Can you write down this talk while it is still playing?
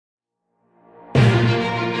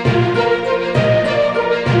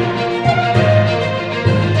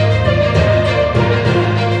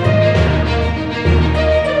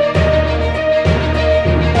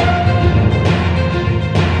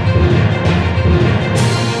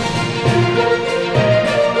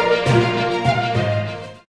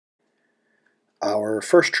our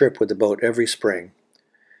first trip with the boat every spring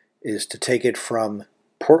is to take it from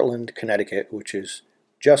Portland, Connecticut, which is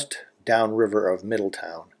just downriver of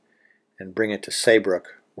Middletown, and bring it to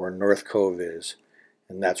Saybrook, where North Cove is,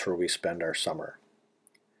 and that's where we spend our summer.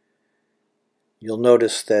 You'll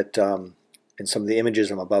notice that in some of the images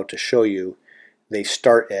I'm about to show you, they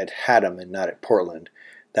start at Haddam and not at Portland.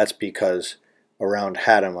 That's because around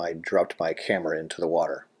Haddam I dropped my camera into the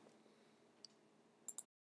water.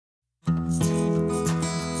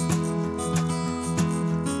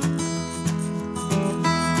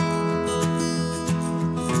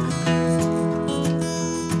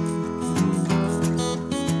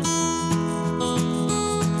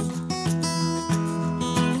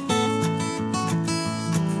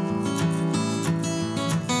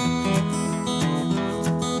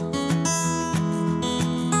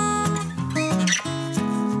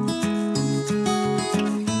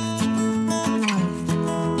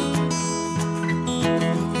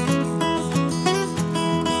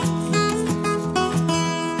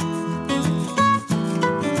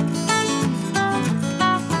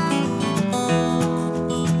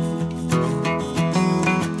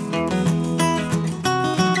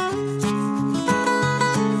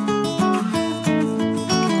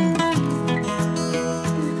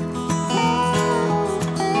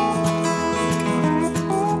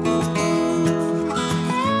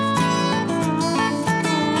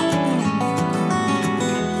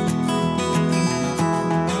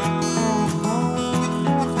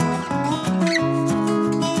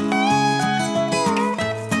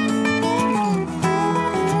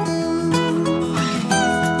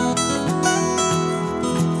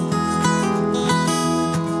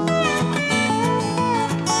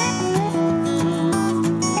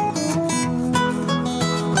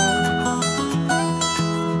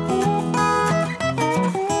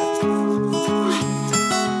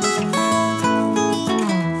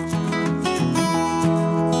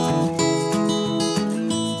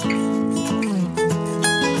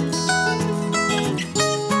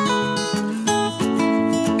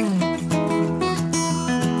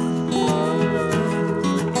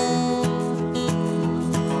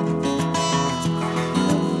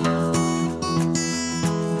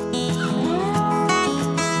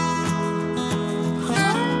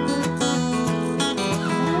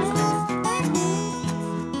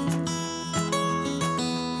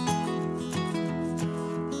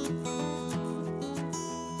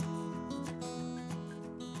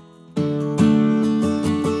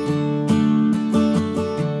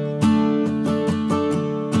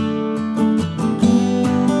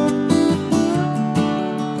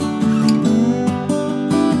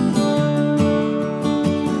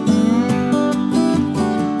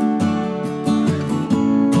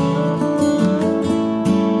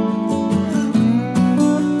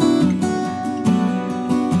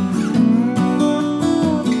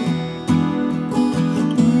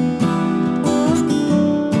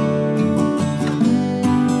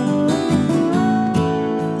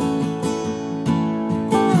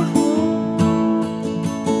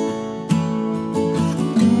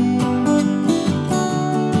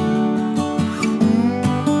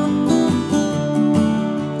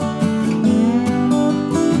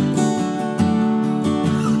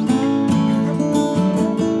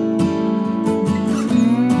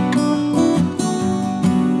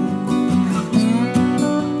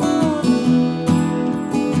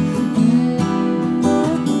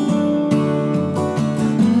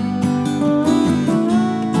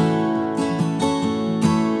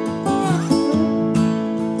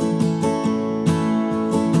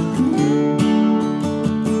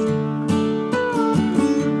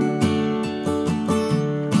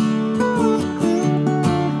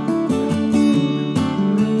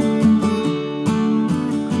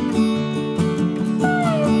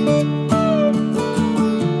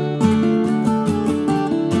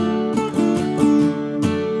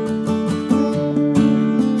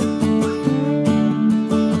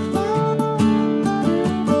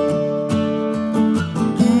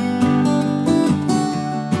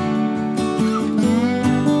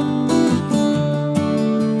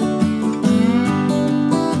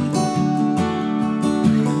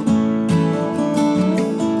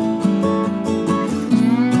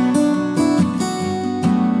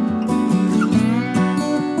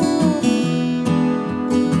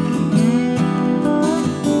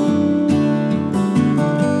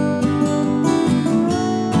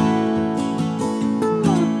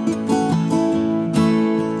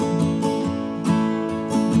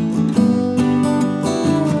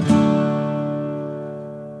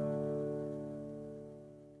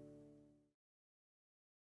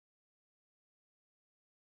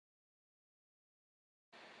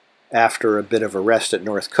 after a bit of a rest at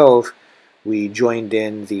North Cove, we joined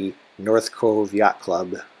in the North Cove Yacht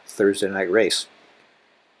Club Thursday night race.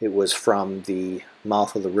 It was from the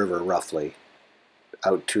mouth of the river, roughly,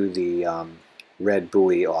 out to the red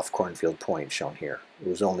buoy off Cornfield Point, shown here. It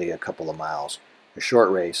was only a couple of miles, a short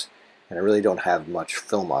race, and I really don't have much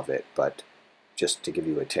film of it, but just to give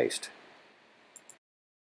you a taste.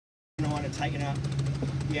 You don't want to tighten up.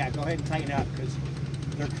 Yeah, go ahead and tighten up because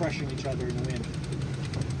they're crushing each other in the wind.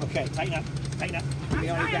 Okay, tighten up, tighten up.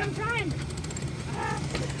 I'm trying. Ah.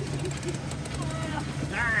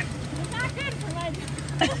 It's not good for my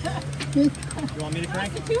You want me to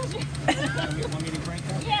crank? constitution. You want me to crank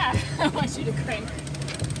that? Yeah, I want you to crank.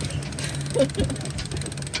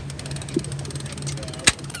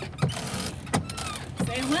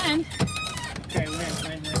 Say when. Okay,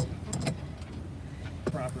 land this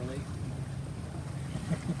properly.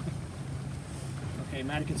 Okay,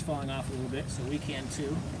 Madigan's falling off a little bit, so we can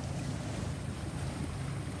too.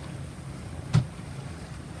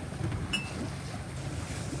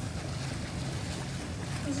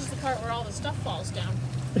 This is the part where all the stuff falls down.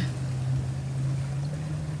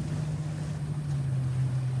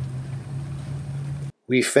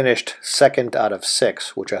 We finished second out of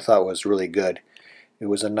 6, which I thought was really good. It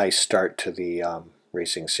was a nice start to the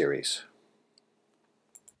racing series.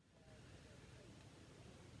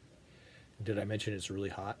 Did I mention it's really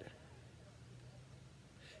hot?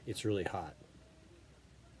 It's really hot.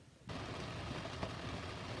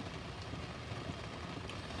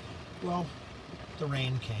 Well, the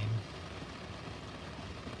rain came.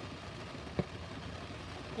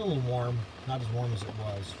 A little warm, not as warm as it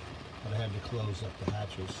was, but I had to close up the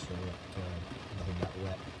hatches so that nothing got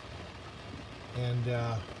wet. And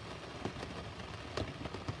I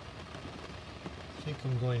think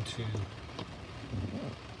I'm going to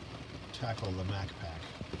tackle the Mac Pack.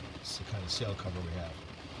 It's the kind of sail cover we have.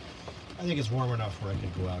 I think it's warm enough where I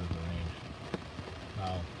could go out in the rain.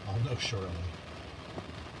 I'll know shortly.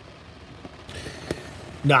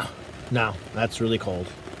 No, that's really cold.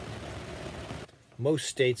 Most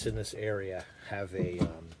states in this area have a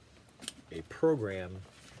program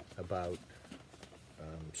about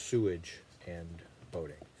sewage and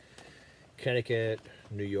boating. Connecticut,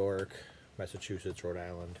 New York, Massachusetts, Rhode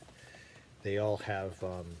Island, they all have,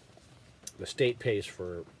 the state pays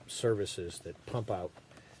for services that pump out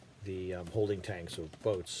the holding tanks of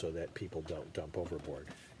boats so that people don't dump overboard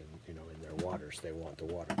in their waters. They want the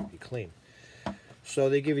water to be clean. So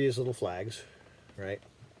they give you these little flags, right?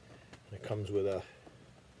 And it comes with a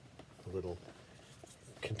little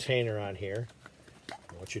container on here.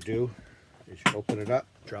 And what you do is you open it up,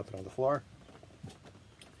 drop it on the floor,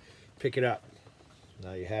 pick it up.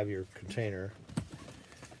 Now you have your container,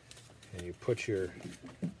 and you put your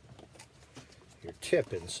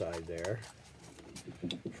tip inside there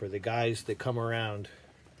for the guys that come around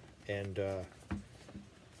and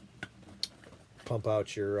pump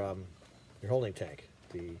out your holding tank.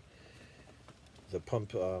 The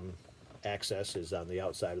pump access is on the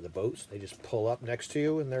outside of the boats. They just pull up next to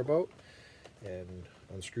you in their boat and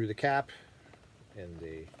unscrew the cap, and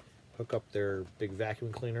they hook up their big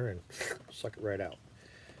vacuum cleaner and suck it right out.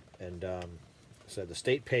 And so the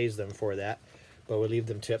state pays them for that, but we leave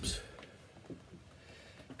them tips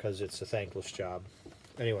because it's a thankless job.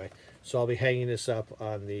 Anyway, so I'll be hanging this up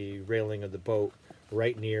on the railing of the boat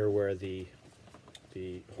right near where the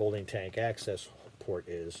holding tank access port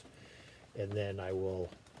is, and then I will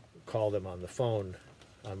call them on the phone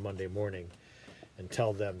on Monday morning and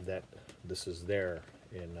tell them that this is there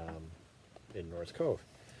in North Cove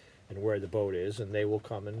and where the boat is, and they will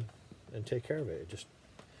come and take care of it. It just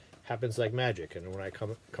happens like magic. And when I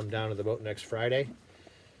come down to the boat next Friday,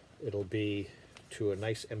 it'll be to a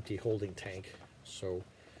nice empty holding tank, so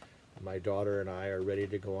my daughter and I are ready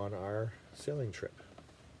to go on our sailing trip.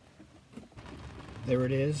 There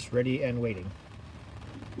it is, ready and waiting.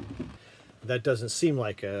 That doesn't seem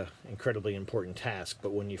like an incredibly important task,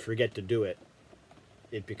 but when you forget to do it,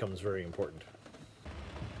 it becomes very important.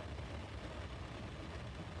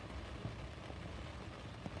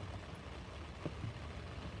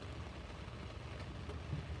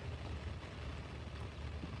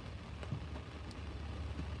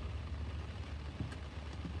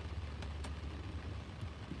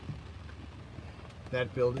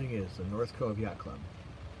 That building is the North Cove Yacht Club.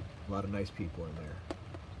 A lot of nice people in there.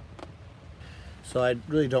 So I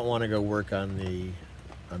really don't want to go work on the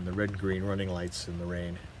red and green running lights in the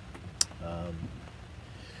rain.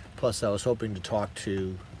 Plus, I was hoping to talk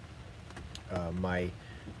to my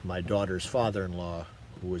daughter's father-in-law,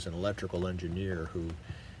 who was an electrical engineer who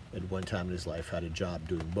at one time in his life had a job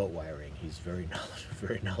doing boat wiring. He's very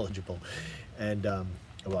knowledgeable, and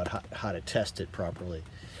about how to test it properly.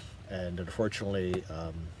 And unfortunately,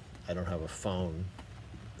 I don't have a phone.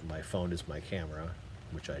 My phone is my camera,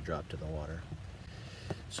 which I dropped in the water.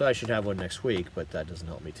 So I should have one next week, but that doesn't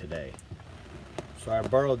help me today. So I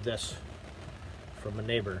borrowed this from a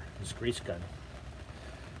neighbor, this grease gun.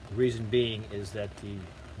 The reason being is that the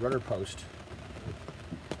rudder post,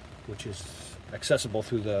 which is accessible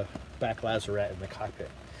through the back lazarette in the cockpit,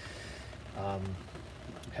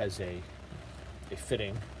 has a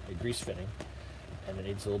fitting, a grease fitting, and it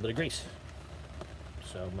needs a little bit of grease.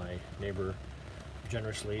 So my neighbor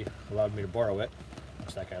generously allowed me to borrow it.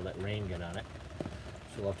 Looks like I let rain get on it,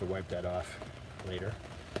 so we'll have to wipe that off later.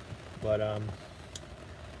 But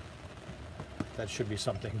that should be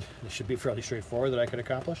something that should be fairly straightforward that I could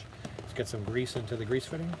accomplish. Let's get some grease into the grease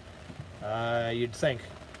fitting. You'd think.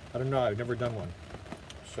 I don't know, I've never done one.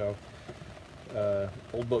 So,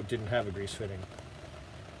 old boat didn't have a grease fitting.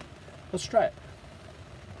 Let's try it.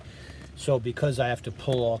 So because I have to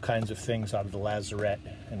pull all kinds of things out of the lazarette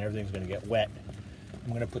and everything's going to get wet, I'm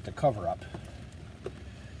going to put the cover up.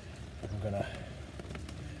 I'm going to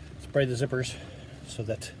spray the zippers so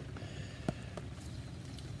that,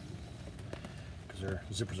 because their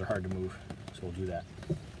zippers are hard to move, so we'll do that.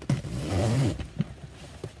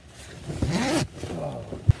 Oh.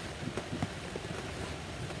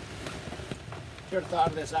 Should have thought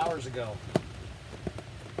of this hours ago.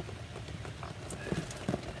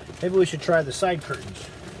 Maybe we should try the side curtains.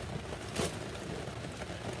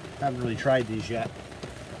 Haven't really tried these yet.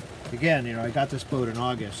 Again, you know, I got this boat in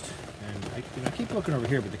August, and I keep looking over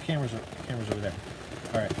here, but the camera's over there.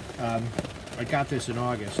 All right, I got this in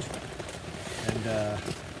August, and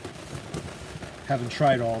haven't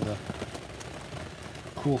tried all the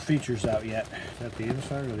cool features out yet. Is that the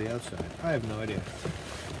inside or the outside? I have no idea.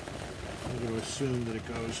 I'm going to assume that it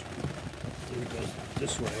goes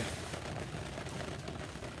this way.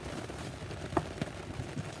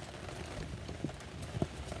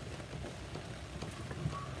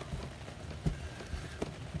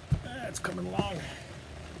 It's coming along.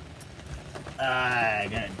 I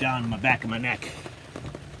got it down my back of my neck.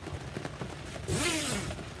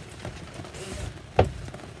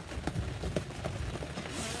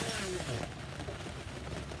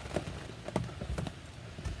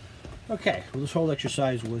 Okay, well, this whole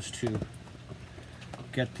exercise was to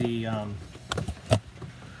get the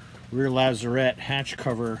rear lazarette hatch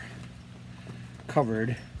cover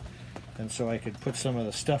covered, and so I could put some of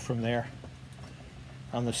the stuff from there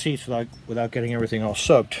on the seats without getting everything all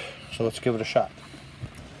soaked. So let's give it a shot.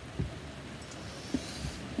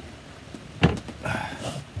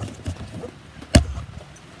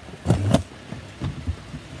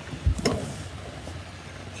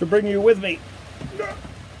 So bring you with me.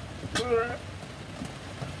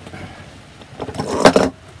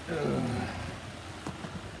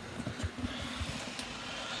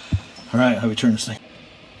 All right, how do we turn this thing?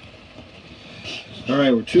 All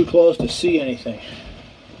right, we're too close to see anything.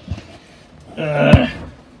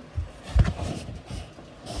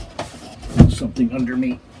 Something under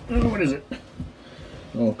me. Oh, what is it?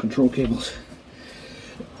 Oh, control cables.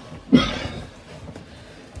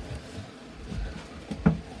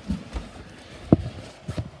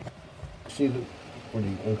 See the,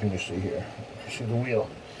 what can you see here? You see the wheel.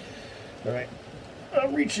 All right,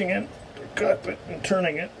 I'm reaching in the cockpit and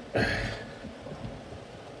turning it.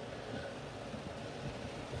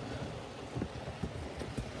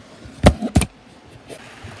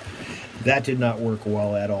 That did not work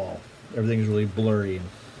well at all. Everything's really blurry.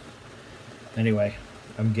 Anyway,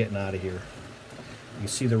 I'm getting out of here. You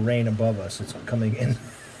see the rain above us. It's coming in.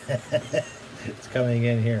 It's coming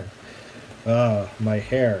in here. Oh, my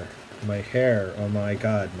hair. My hair. Oh my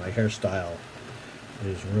God, my hairstyle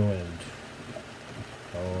is ruined.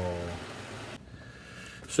 Oh.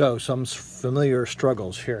 So, some familiar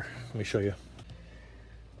struggles. Here, let me show you.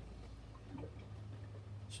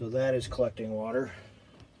 So that is collecting water.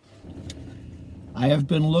 I have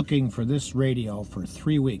been looking for this radio for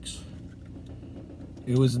 3 weeks.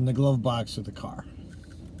 It was in the glove box of the car.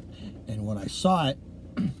 And when I saw it,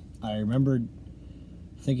 I remembered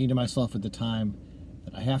thinking to myself at the time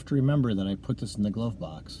that I have to remember that I put this in the glove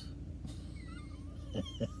box.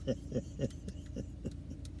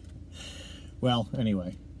 Well,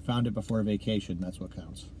 anyway, found it before vacation, that's what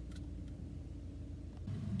counts.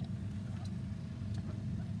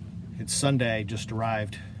 It's Sunday, I just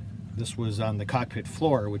arrived. This was on the cockpit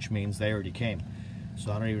floor, which means they already came.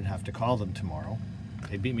 So I don't even have to call them tomorrow.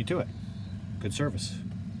 They beat me to it. Good service.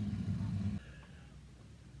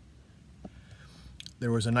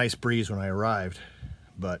 There was a nice breeze when I arrived,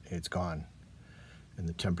 but it's gone. And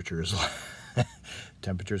the temperature is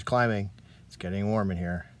temperature's climbing. It's getting warm in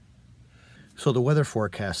here. So the weather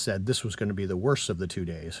forecast said this was going to be the worst of the 2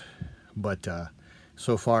 days, but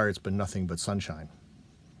so far it's been nothing but sunshine.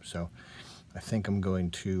 So I think I'm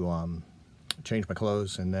going to change my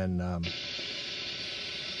clothes and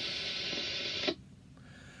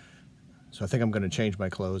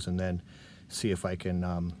then see if I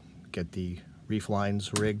can get the reef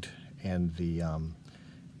lines rigged and the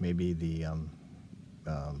maybe the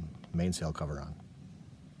mainsail cover on.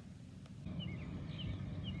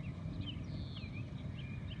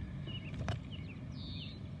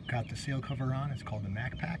 Got the sail cover on. It's called the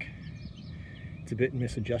Mac Pack. It's a bit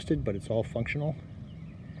misadjusted, but it's all functional,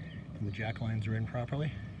 and the jack lines are in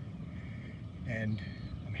properly. And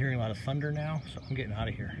I'm hearing a lot of thunder now, so I'm getting out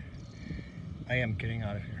of here. I am getting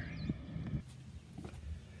out of here.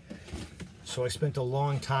 So I spent a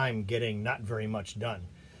long time getting not very much done,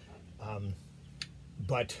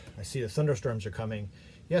 but I see the thunderstorms are coming.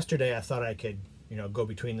 Yesterday I thought I could, go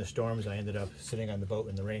between the storms. I ended up sitting on the boat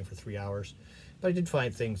in the rain for 3 hours, but I did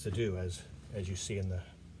find things to do, as you see in the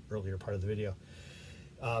earlier part of the video.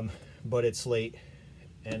 But it's late,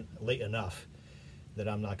 and late enough that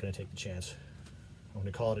I'm not going to take the chance. I'm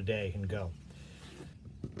going to call it a day and go.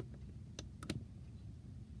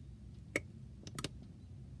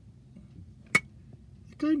 I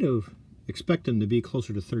kind of expect them to be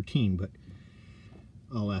closer to 13, but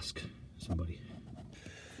I'll ask somebody.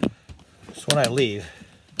 So when I leave,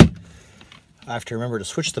 I have to remember to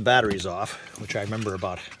switch the batteries off, which I remember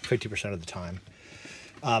about 50% of the time.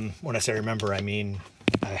 When I say remember, I mean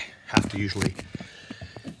I have to usually,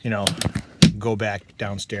 go back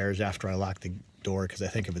downstairs after I lock the door, because I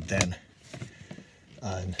think of it then.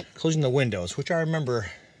 And closing the windows, which I remember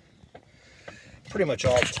pretty much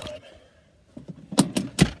all the time.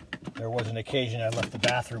 There was an occasion I left the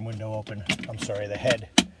bathroom window open. I'm sorry, the head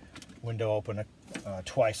window open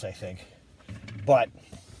twice, I think. But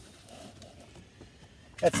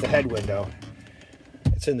that's the head window.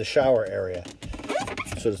 It's in the shower area,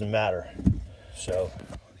 so it doesn't matter. So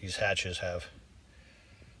these hatches have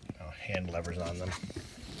hand levers on them.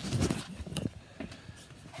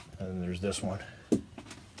 And then there's this one.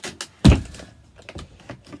 Can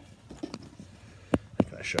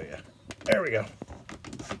I show you? There we go.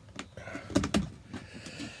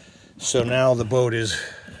 So now the boat is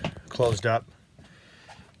closed up.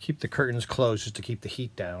 Keep the curtains closed just to keep the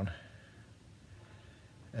heat down.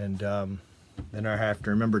 And then I have to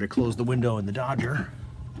remember to close the window in the Dodger,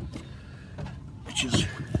 which is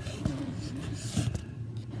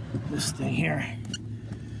this thing here.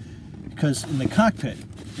 Because in the cockpit,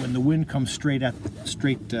 when the wind comes straight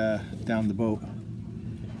down the boat,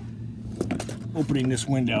 opening this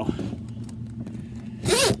window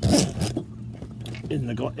in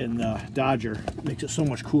the Dodger makes it so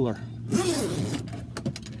much cooler.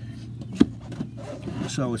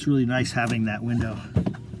 So it's really nice having that window.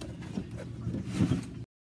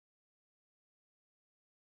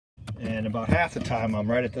 And about half the time I'm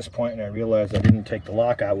right at this point and I realize I didn't take the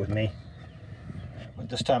lock out with me, but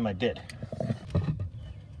this time I did.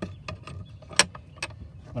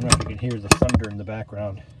 I don't know if you can hear the thunder in the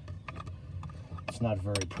background. It's not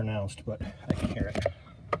very pronounced, but I can hear it.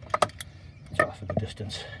 It's off in the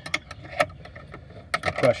distance. So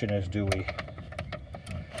the question is, do we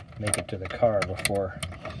make it to the car before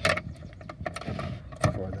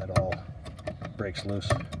that all breaks loose?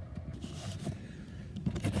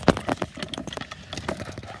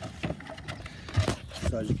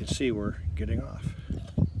 So as you can see, we're getting off.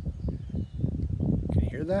 Can you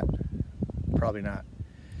hear that? Probably not.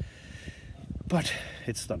 But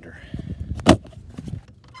it's thunder.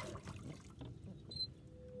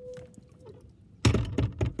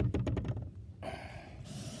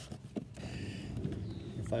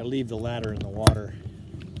 If I leave the ladder in the water,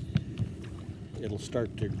 it'll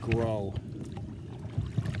start to grow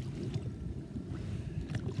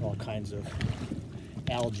all kinds of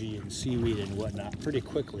algae and seaweed and whatnot pretty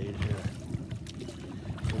quickly in here.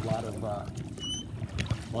 There's a lot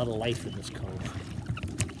of life in this cove.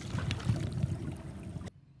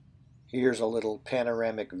 Here's a little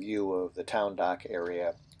panoramic view of the town dock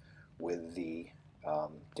area with the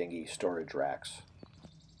dinghy storage racks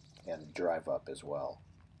and drive up as well,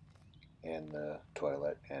 and the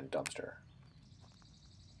toilet and dumpster.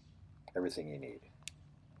 Everything you need.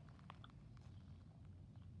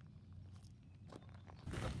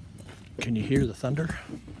 Can you hear the thunder?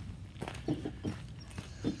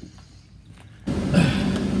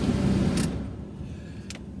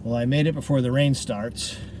 Well, I made it before the rain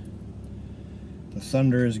starts. The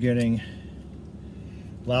thunder is getting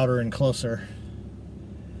louder and closer.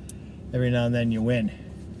 Every now and then you win,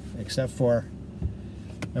 except for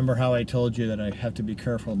Remember how I told you that I have to be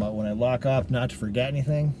careful about when I lock up not to forget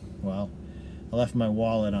anything? Well, I left my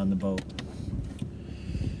wallet on the boat.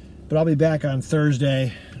 But I'll be back on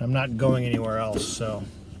Thursday. I'm not going anywhere else, so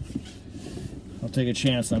I'll take a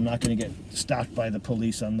chance. I'm not going to get stopped by the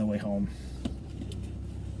police on the way home.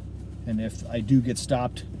 And if I do get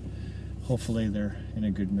stopped, hopefully they're in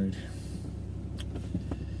a good mood.